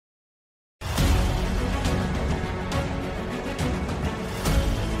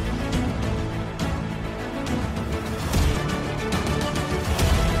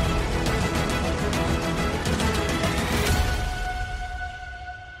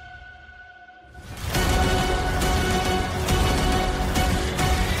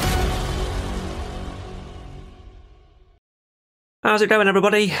How's it going,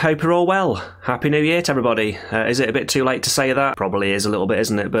 everybody? Hope you're all well. Happy New Year to everybody. Is it a bit too late to say that? Probably is a little bit,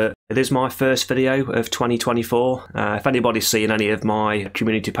 isn't it? But it is my first video of 2024. If anybody's seen any of my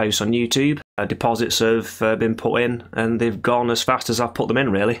community posts on YouTube, deposits have been put in and they've gone as fast as I've put them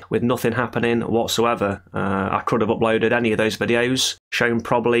in, really, with nothing happening whatsoever. I could have uploaded any of those videos, shown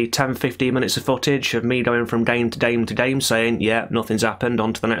probably 10-15 minutes of footage of me going from game to game to game saying, yeah, nothing's happened,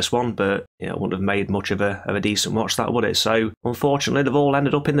 on to the next one, but yeah, it wouldn't have made much of a decent watch, that would it? So unfortunately they've all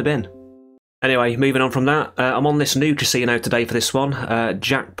ended up in the bin. Anyway, moving on from that, I'm on this new casino today for this one,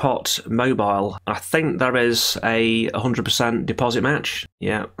 Jackpot Mobile. I think there is a 100% deposit match.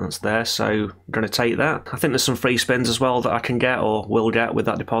 Yeah, that's there, so I'm going to take that. I think there's some free spins as well that I can get or will get with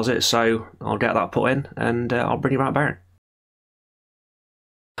that deposit, so I'll get that put in and I'll bring you right back.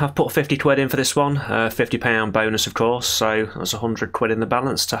 I've put 50 quid in for this one, £50 bonus of course, so that's 100 quid in the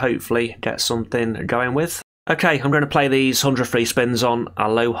balance to hopefully get something going with. Okay, I'm going to play these 100 free spins on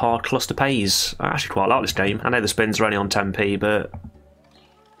Aloha Cluster Pays. I actually quite like this game. I know the spins are only on 10p, but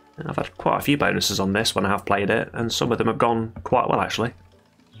I've had quite a few bonuses on this when I have played it, and some of them have gone quite well actually.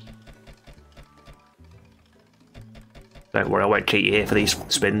 Don't worry, I won't cheat you here for these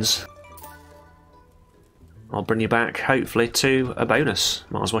spins. I'll bring you back, hopefully, to a bonus.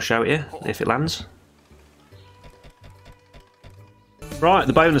 Might as well show it you, if it lands. Right,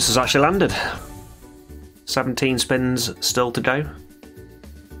 the bonus has actually landed. 17 spins still to go.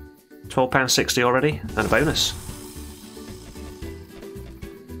 £12.60 already, and a bonus.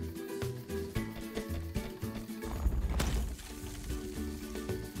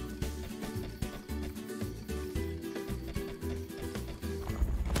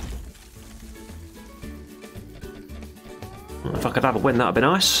 Well, if I could have a win, that'd be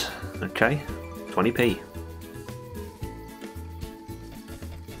nice. Okay, 20p.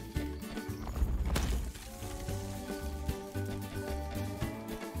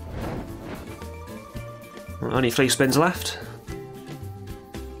 Only 3 spins left.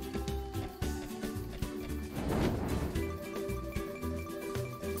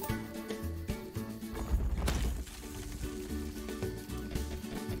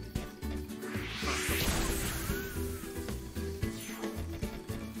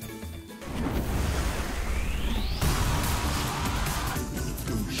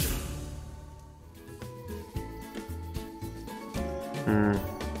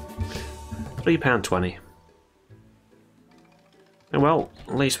 £3.20. Well,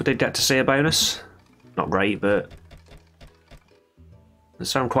 at least we did get to see a bonus. Not great, but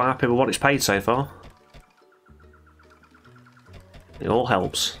I'm quite happy with what it's paid so far. It all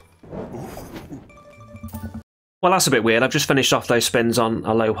helps. Well, that's a bit weird. I've just finished off those spins on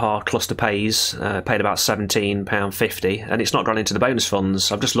Aloha Cluster Pays, paid about £17.50, and it's not gone into the bonus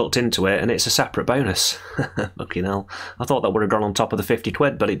funds. I've just looked into it, and it's a separate bonus. Fucking hell. I thought that would have gone on top of the 50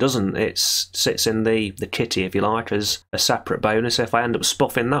 quid, but it doesn't. It sits in the kitty, if you like, as a separate bonus if I end up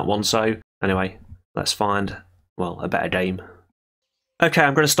spuffing that one. So, anyway, let's find, well, a better game. Okay,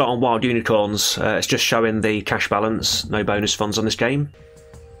 I'm going to start on Wild Unicorns. It's just showing the cash balance, no bonus funds on this game.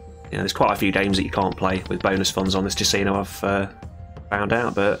 Yeah, there's quite a few games that you can't play with bonus funds on this casino, I've found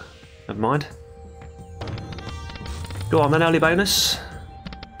out, but never mind. Go on then, early bonus.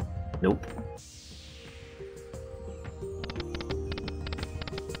 Nope.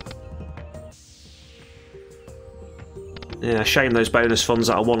 Yeah, shame those bonus funds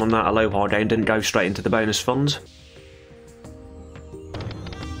that I won on that Aloha game didn't go straight into the bonus fund.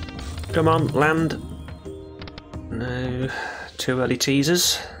 Come on, land. No, too early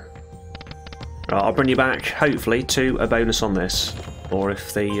teasers. Right, I'll bring you back, hopefully, to a bonus on this. Or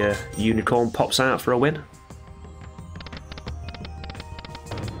if the unicorn pops out for a win.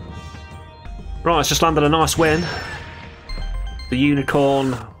 Right, it's just landed a nice win. The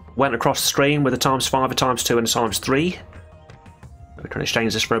unicorn went across the screen with a ×5, a ×2 and a ×3. We can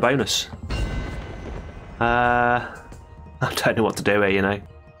exchange this for a bonus. I don't know what to do here, you know.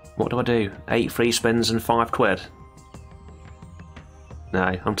 What do I do? 8 free spins and 5 quid?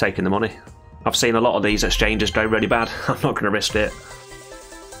 No, I'm taking the money. I've seen a lot of these exchanges go really bad. I'm not going to risk it.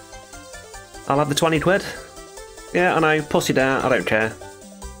 I'll have the 20 quid. Yeah, I know, pussied out, I don't care.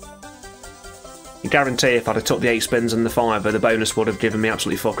 You guarantee if I'd have took the 8 spins and the 5, the bonus would have given me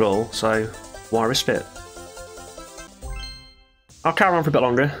absolutely fuck all, so why risk it? I'll carry on for a bit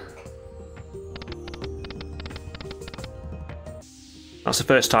longer. That's the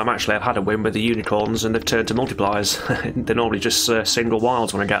first time actually I've had a win with the unicorns and they've turned to multipliers. They're normally just single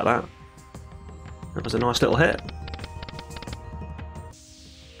wilds when I get that. That was a nice little hit.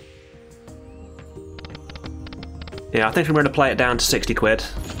 Yeah, I think I'm going to play it down to 60 quid.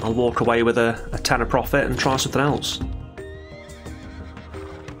 I'll walk away with a tenner profit and try something else.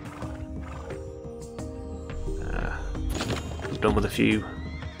 done with a few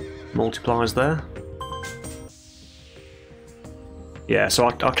multipliers there. Yeah, so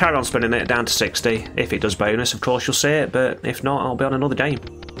I'll carry on spinning it down to 60. If it does bonus, of course you'll see it, but if not, I'll be on another game.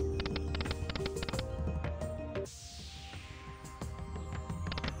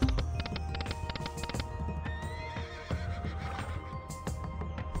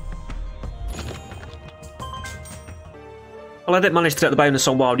 Well, I didn't manage to get the bonus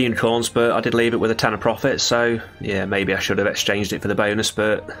on Wild Unicorns, but I did leave it with a 10 of profit, so yeah, maybe I should have exchanged it for the bonus,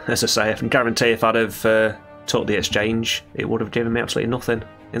 but as I say, I can guarantee if I'd have took the exchange, it would have given me absolutely nothing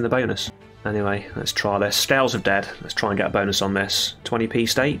in the bonus. Anyway, let's try this. Scales of Dead. Let's try and get a bonus on this. 20p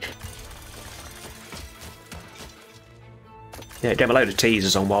stake. Yeah, it gave a load of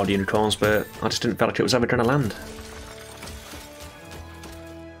teasers on Wild Unicorns, but I just didn't feel like it was ever going to land.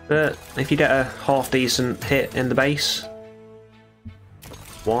 But if you get a half-decent hit in the base,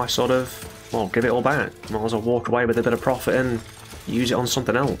 why sort of, well, give it all back. Might as well walk away with a bit of profit and use it on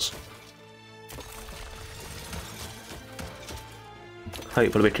something else.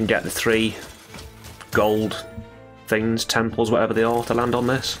 Hopefully we can get the 3 gold things, temples, whatever they are, to land on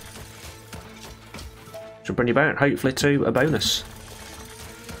this. Should bring you back, hopefully, to a bonus.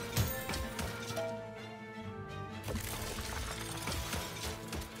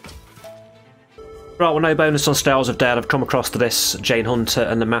 Right, well, no bonus on Scales of Dead. I've come across to this Jane Hunter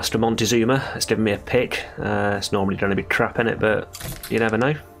and the Master Montezuma. It's given me a pick. It's normally going to be crap in it, but you never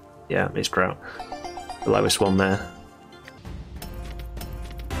know. Yeah, it's crap. The lowest one there.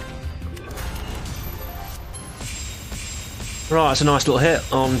 Right, it's a nice little hit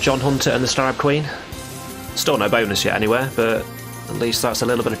on John Hunter and the Starab Queen. Still no bonus yet anywhere, but at least that's a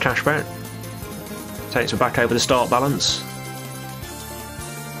little bit of cash back. Takes me back over the start balance.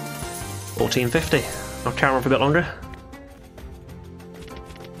 1450. I'll carry on for a bit longer.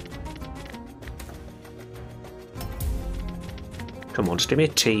 Come on, just give me a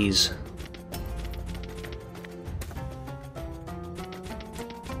tease.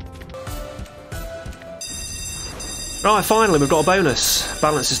 Right, finally we've got a bonus.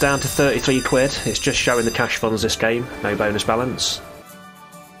 Balance is down to 33 quid. It's just showing the cash funds this game. No bonus balance.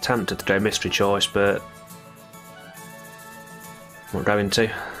 Tempted to go mystery choice, but I'm not going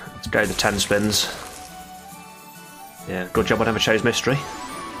to. Let's go the 10 spins. Yeah, good job I never chose mystery.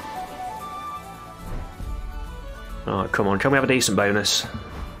 Alright, come on, can we have a decent bonus?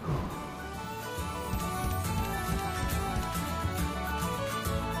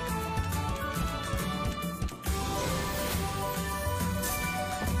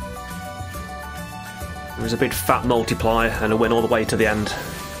 There was a big fat multiplier and a win all the way to the end.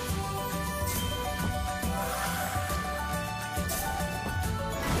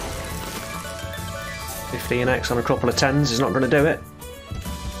 $15x on a couple of 10s is not going to do it.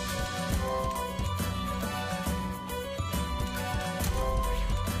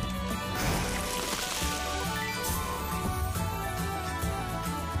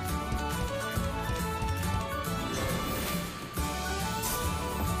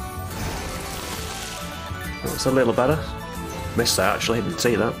 That's a little better. Missed that actually, didn't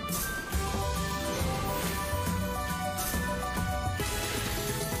see that.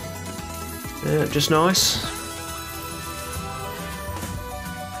 Yeah, just nice.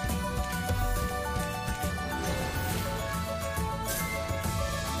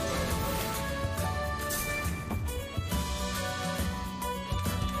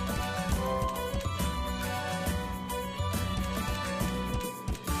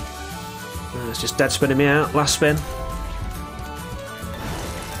 It's just dead spinning me out. Last spin.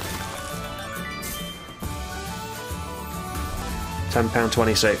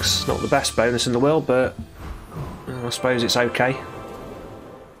 £10.26. Not the best bonus in the world, but I suppose it's okay.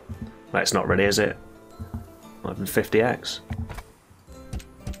 Well, it's not really, is it? Not even 50x.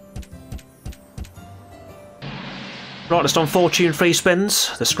 Right, just on Fortune free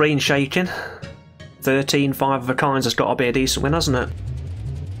spins. The screen's shaking. 13 5 of a kinds has got to be a decent win, hasn't it?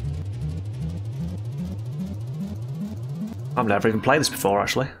 I've never even played this before,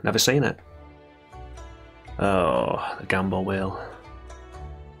 actually. Never seen it. Oh, the gamble wheel.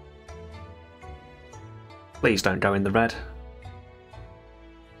 Please don't go in the red.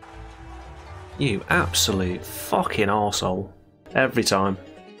 You absolute fucking arsehole. Every time.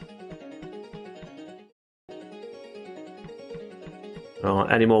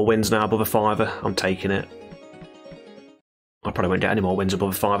 Right, any more wins now above a fiver? I'm taking it. I probably won't get any more wins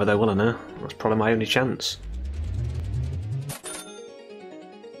above a fiver though, will I now? That's probably my only chance.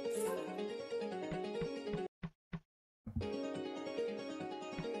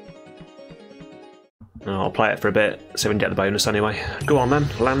 I'll play it for a bit, see if we can get the bonus anyway. Go on then,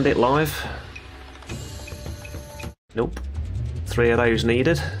 land it live. Nope. 3 of those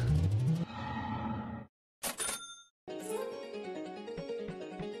needed.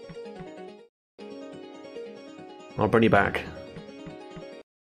 I'll bring you back.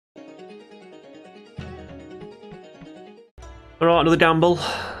 Alright, another gamble.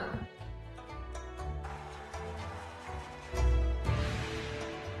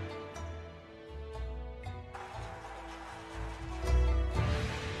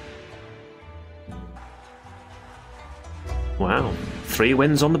 Wow, 3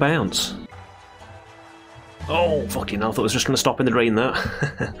 wins on the bounce. Oh, fucking hell, I thought it was just going to stop in the drain,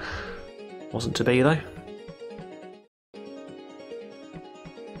 that. Wasn't to be, though.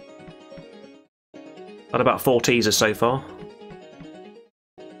 Had about 4 teasers so far.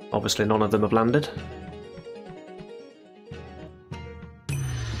 Obviously none of them have landed.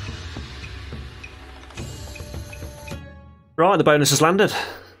 Right, the bonus has landed.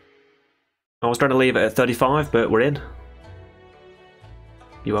 I was trying to leave it at 35, but we're in.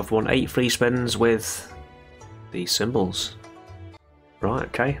 You have won 8 free spins with these symbols. Right,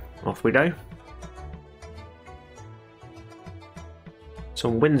 okay, off we go.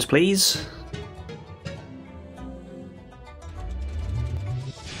 Some wins, please.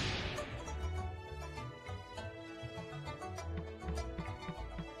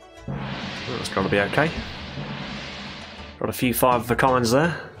 That's got to be okay. Got a few 5 of a kinds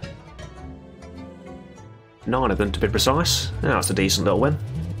there. 9 of them to be precise. Yeah, that's a decent little win.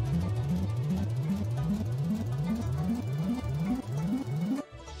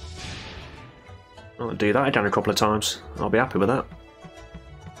 I'll do that again a couple of times. I'll be happy with that.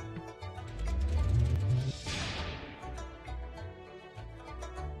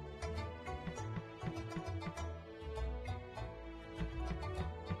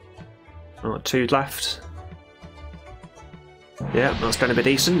 Right, 2 left. Yeah, that's going to be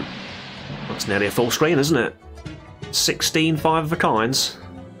decent. That's nearly a full screen, isn't it? 16 5 of a kinds.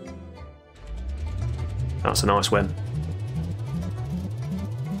 That's a nice win.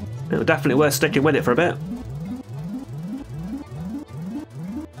 It definitely worth sticking with it for a bit.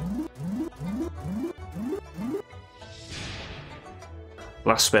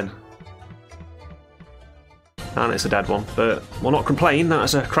 Last spin. And it's a dead one, but we'll not complain,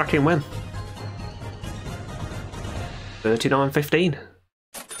 that's a cracking win. 39.15.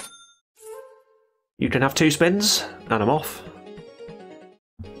 You can have 2 spins, and I'm off.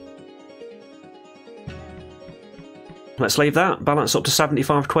 Let's leave that. Balance up to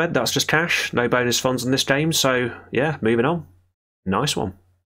 75 quid, that's just cash. No bonus funds in this game, so yeah, moving on. Nice one.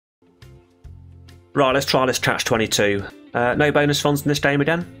 Right, let's try this catch-22. No bonus funds in this game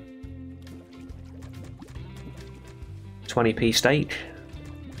again. 20p stake.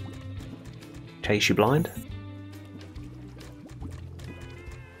 In case you're blind.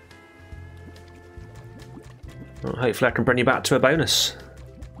 Well, hopefully I can bring you back to a bonus.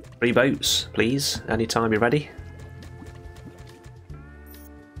 3 boats, please, anytime you're ready.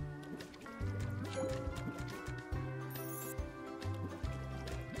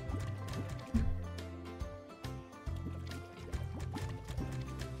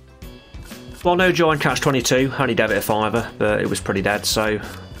 Well, no joy in catch-22, only debit a $5, but it was pretty dead, so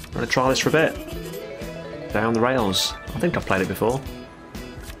I'm going to try this for a bit. Down the rails. I think I've played it before.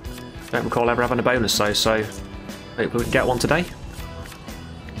 Don't recall ever having a bonus though, so hopefully we can get one today.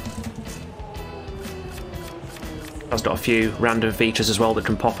 It's got a few random features as well that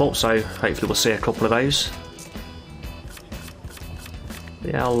can pop up, so hopefully we'll see a couple of those.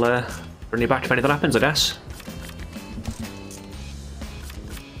 Yeah, I'll bring you back if anything happens, I guess.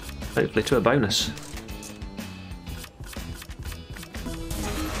 Hopefully to a bonus.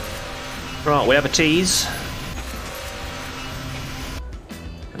 Right, we have a tease.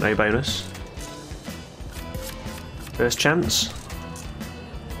 No bonus. First chance.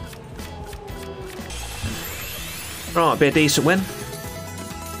 Right, be a decent win.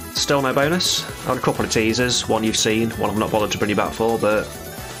 Still no bonus. I had a couple of teasers, one you've seen, one I've not bothered to bring you back for, but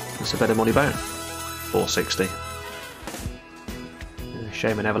it's a bit of money back. 460.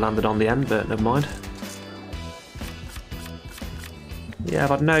 Shame I never landed on the end, but never mind. Yeah,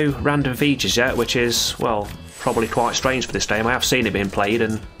 I've had no random features yet, which is, well, probably quite strange for this game. I have seen it being played,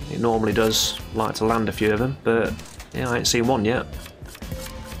 and it normally does like to land a few of them, but yeah, I ain't seen one yet.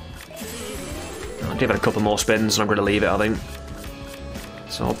 I'll give it a couple more spins and I'm going to leave it, I think.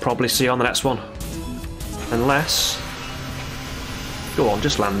 So I'll probably see you on the next one. Unless... Go on,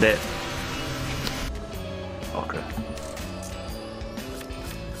 just land it. Okay.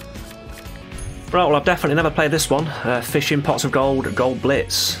 Right, well I've definitely never played this one. Fishing Pots of Gold, Gold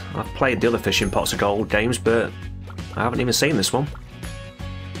Blitz. I've played the other Fishing Pots of Gold games, but I haven't even seen this one.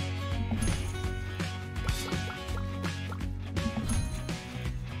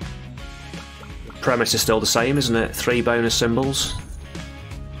 Premise is still the same, isn't it? 3 bonus symbols.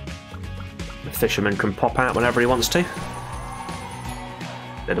 The fisherman can pop out whenever he wants to.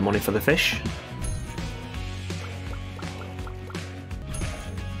 Bit of money for the fish.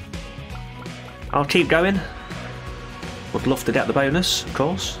 I'll keep going. Would love to get the bonus, of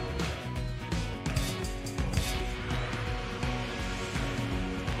course.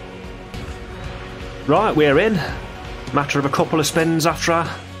 Right, we're in. Matter of a couple of spins after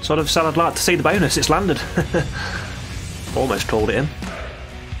I sort of said I'd like to see the bonus. It's landed. Almost called it in.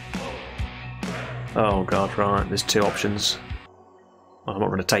 Oh god, right, there's 2 options. Well, I'm not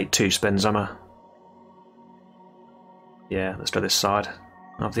going to take 2 spins, am I? Yeah, let's do this side.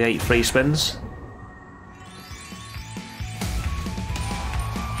 I have the 8 free spins.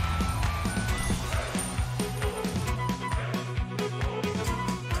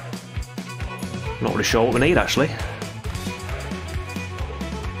 Not really sure what we need actually.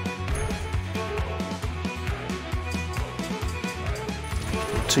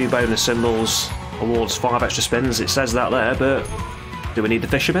 Two bonus symbols awards 5 extra spins. It says that there, but do we need the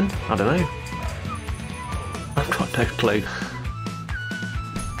fisherman? I don't know. I've got no clue.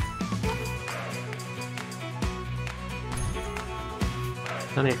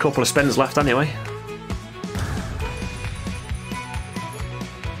 Only a couple of spins left anyway.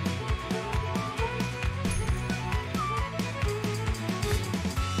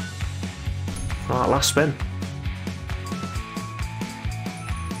 Right, last spin.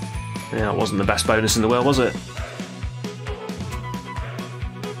 Yeah, it wasn't the best bonus in the world, was it?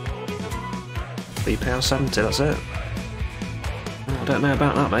 £3.70, that's it. Oh, I don't know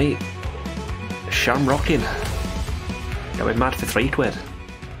about that, mate. Sham rocking. Going mad for £3.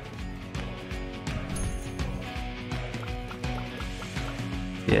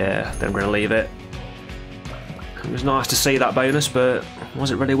 Yeah, then I'm going to leave it. It was nice to see that bonus, but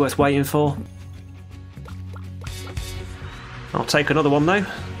was it really worth waiting for? I'll take another one though.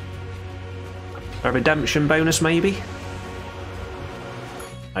 A redemption bonus maybe?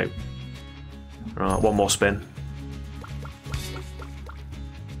 Oh. Right, one more spin.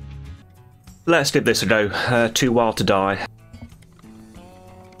 Let's give this a go. Too wild to die.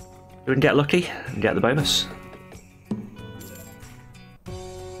 We can get lucky and get the bonus.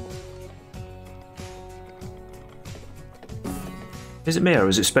 Is it me or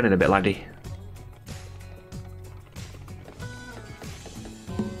is it spinning a bit laggy?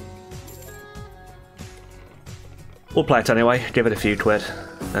 We'll play it anyway, give it a few quid,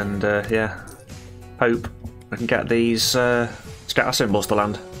 and yeah, hope I can get these scatter symbols to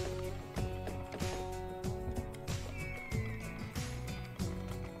land.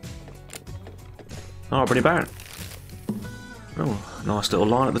 Oh, pretty bad. Oh, nice little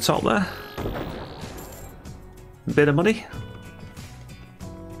line at the top there. Bit of money.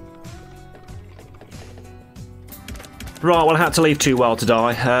 Right, well I had to leave too well to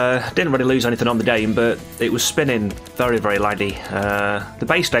die. Didn't really lose anything on the game, but it was spinning very, very laggy. The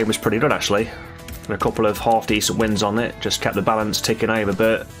base game was pretty good actually. And a couple of half-decent wins on it, just kept the balance ticking over,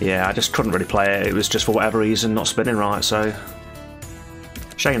 but yeah, I just couldn't really play it. It was just for whatever reason not spinning right, so...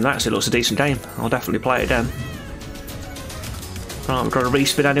 Shame that, 'cause it looks a decent game. I'll definitely play it again. Right, we've got a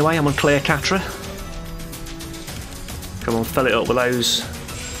respin anyway, I'm on Cleopatra. Come on, fill it up with those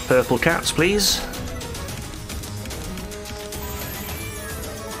purple cats, please.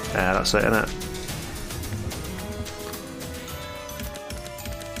 Yeah, that's it, isn't it?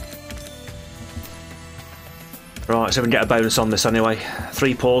 Right, so we can get a bonus on this anyway.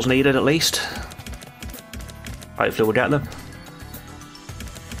 3 paws needed at least. Hopefully we'll get them.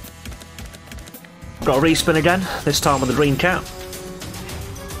 Got a respin again, this time with the green cat.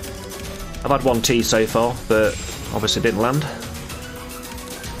 I've had 1 T so far, but obviously didn't land.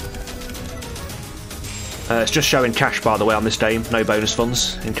 It's just showing cash, by the way, on this game, no bonus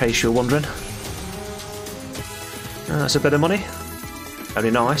funds, in case you're wondering. That's a bit of money.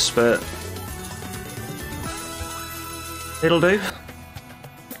 Only nice, but it'll do.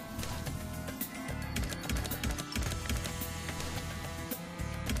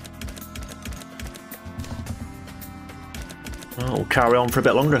 Oh, we'll carry on for a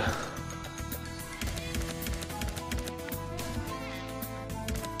bit longer.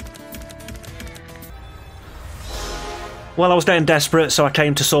 Well, I was getting desperate, so I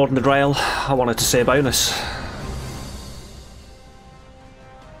came to Sword and the Grail. I wanted to see a bonus.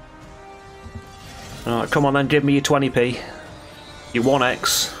 Alright, come on then, give me your 20p. Your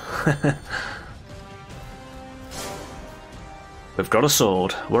 1x. We've got a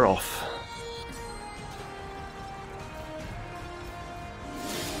sword. We're off.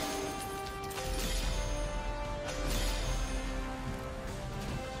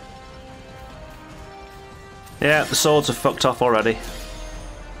 Yeah, the swords are fucked off already.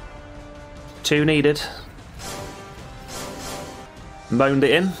 2 needed. Moaned it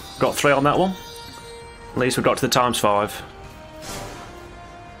in. Got 3 on that one. At least we got to the ×5.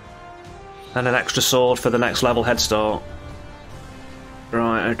 And an extra sword for the next level head start.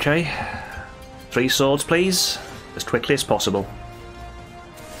 Right, okay. 3 swords, please. As quickly as possible.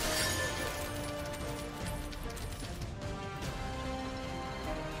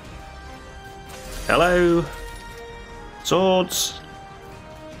 Hello! Swords!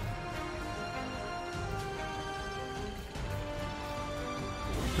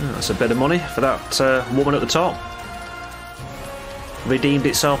 Oh, that's a bit of money for that woman at the top. Redeemed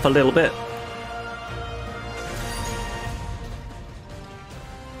itself a little bit.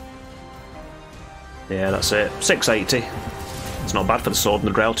 Yeah, that's it. 680. It's not bad for the sword and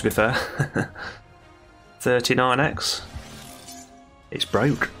the grail, to be fair. 39x. It's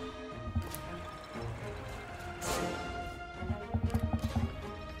broke.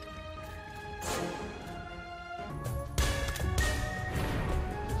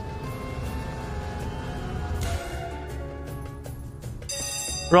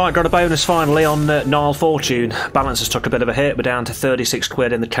 Right, got a bonus finally on Nile Fortune. Balance has took a bit of a hit, we're down to 36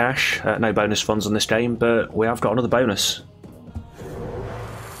 quid in the cash. No bonus funds on this game, but we have got another bonus.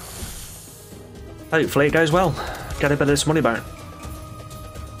 Hopefully it goes well. Get a bit of this money back.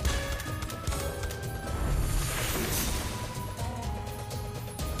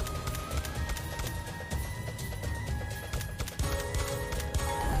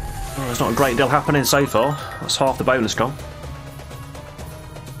 Well, there's not a great deal happening so far. That's half the bonus gone.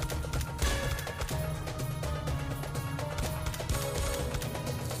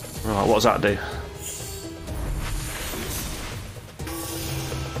 Right, what does that do?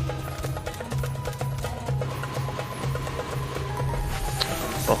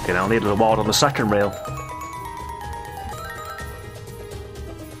 Fucking hell, need a reward on the second reel.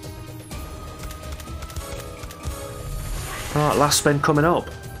 Right, last spin coming up.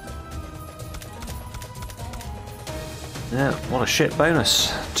 Yeah, what a shit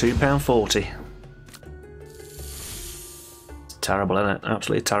bonus. £2.40. Terrible, isn't it?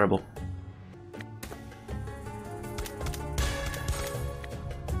 Absolutely terrible.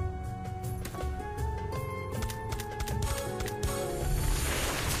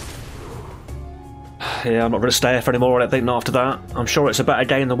 Yeah, I'm not going to stay here for any more, I don't think, not after that. I'm sure it's a better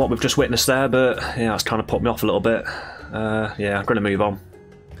game than what we've just witnessed there, but yeah, it's kind of put me off a little bit. Yeah, I'm going to move on.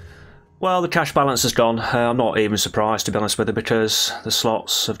 Well, the cash balance has gone. I'm not even surprised, to be honest with you, because the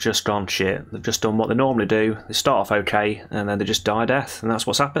slots have just gone shit. They've just done what they normally do. They start off okay, and then they just die a death, and that's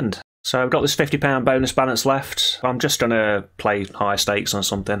what's happened. So I've got this £50 bonus balance left. I'm just going to play higher stakes on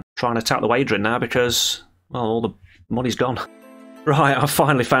something. Trying to tap the wagering now because, well, all the money's gone. Right, I've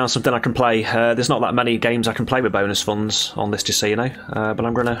finally found something I can play. There's not that many games I can play with bonus funds on this casino, but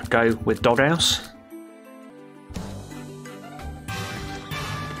I'm going to go with Doghouse.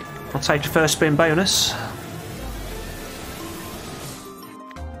 I'll take your first spin bonus.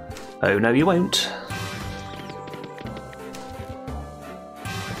 Oh no, you won't.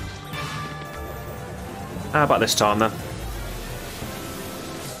 How about this time then?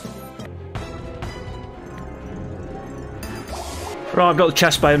 Right, I've got the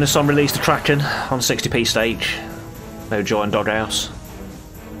chest bonus on Release the Kraken on 60p stake. No joy in Doghouse.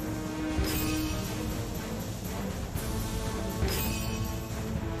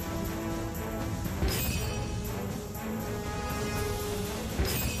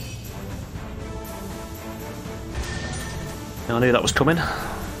 I knew that was coming.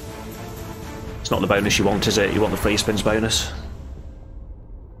 It's not the bonus you want, is it? You want the Freespins bonus.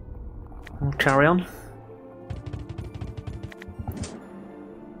 We'll carry on.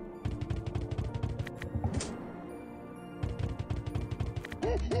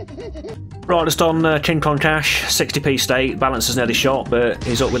 Right, just on King Kong Cash, 60p stake. Balance is nearly shot, but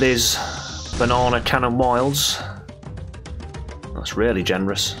he's up with his Banana Cannon Wilds. That's really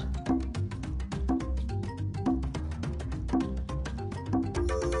generous.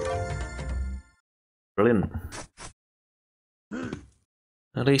 Brilliant.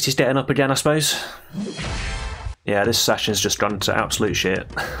 At least he's getting up again, I suppose. Yeah, this session's just gone to absolute shit.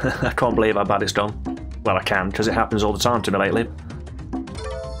 I can't believe how bad it's gone. Well, I can, because it happens all the time to me lately.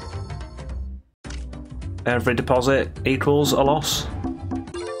 Every deposit equals a loss.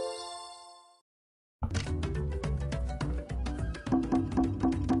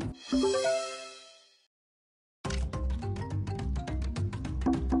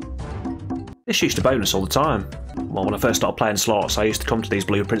 This used to bonus all the time. Well, when I first started playing slots, I used to come to these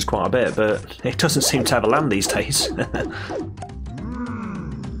blueprints quite a bit, but it doesn't seem to ever land these days.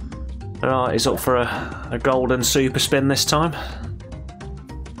 Right, he's up for a golden super spin this time.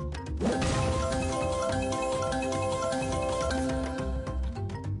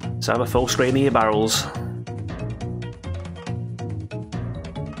 Let's have a full screen of your barrels.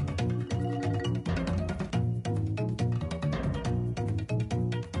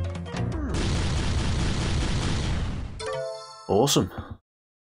 Awesome.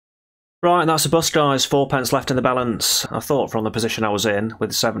 Right, and that's a bust, guys. 4p left in the balance. I thought from the position I was in,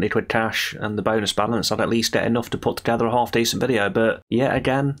 with 70 quid cash and the bonus balance, I'd at least get enough to put together a half-decent video, but yet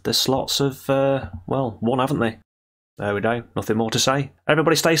again, the slots have, well, won, haven't they? There we go. Nothing more to say.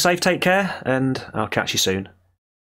 Everybody stay safe, take care, and I'll catch you soon.